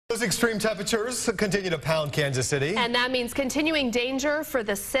Those extreme temperatures continue to pound Kansas City. And that means continuing danger for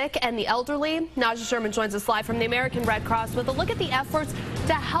the sick and the elderly. Najahe Sherman joins us live from the American Red Cross with a look at the efforts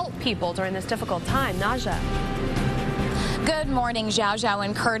to help people during this difficult time. Najahe. Good morning, Zhao Zhao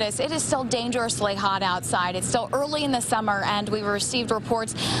and Curtis. It is still dangerously hot outside. It's still early in the summer, and we received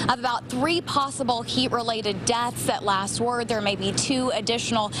reports of about 3 possible heat-related deaths at last word. There may be 2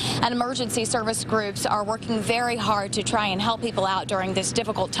 additional, and emergency service groups are working very hard to try and help people out during this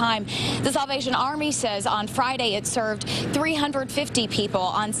difficult time. The Salvation Army says on Friday it served 350 people,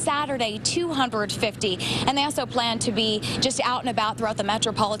 on Saturday 250, and they also plan to be just out and about throughout the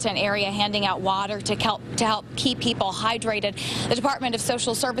metropolitan area handing out water to help keep people hydrated. The Department of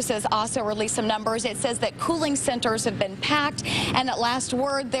Social Services also released some numbers. It says that cooling centers have been packed, and at last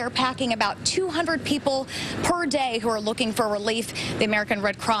word, they're packing about 200 people per day who are looking for relief. The American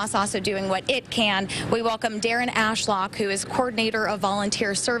Red Cross also doing what it can. We welcome Darren Ashlock, who is coordinator of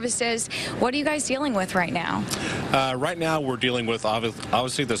volunteer services. What are you guys dealing with right now? Right now, we're dealing with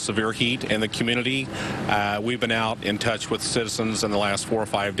obviously the severe heat in the community. We've been out in touch with citizens in the last 4 or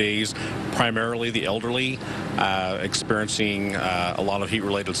 5 days, primarily the elderly, experiencing a lot of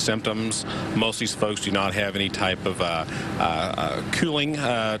heat-related symptoms. Most of these folks do not have any type of cooling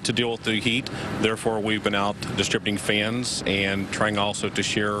to deal with the heat. Therefore, we've been out distributing fans and trying also to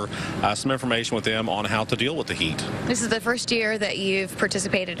share some information with them on how to deal with the heat. This is the first year that you've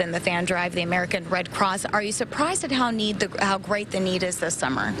participated in the fan drive, the American Red Cross. Are you surprised at how great the need is this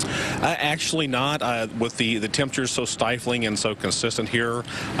summer? Actually not. With the temperatures so stifling and so consistent here,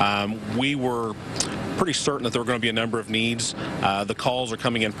 we were pretty certain that there were going to be a number of needs. The calls are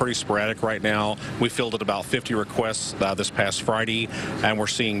coming in pretty sporadic right now. We fielded about 50 requests this past Friday, and we're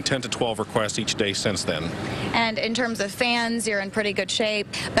seeing 10 to 12 requests each day since then. And in terms of fans, you're in pretty good shape,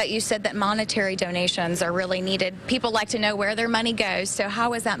 but you said that monetary donations are really needed. People like to know where their money goes, so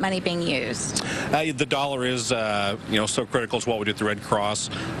how is that money being used? The dollar is so critical to what we do at the Red Cross.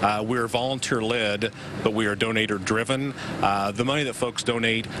 We're volunteer-led, but we are donator-driven. The money that folks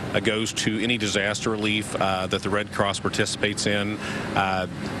donate goes to any disaster relief that the Red Cross participates in.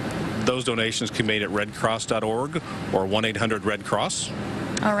 Those donations can be made at redcross.org or 1-800-RED-CROSS.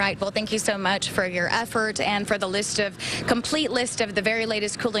 All right. Well, thank you so much for your effort and for the complete list of the very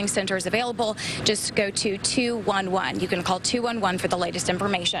latest cooling centers available. Just go to 211. You can call 211 for the latest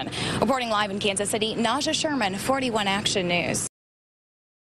information. Reporting live in Kansas City, Najahe Sherman, 41 Action News.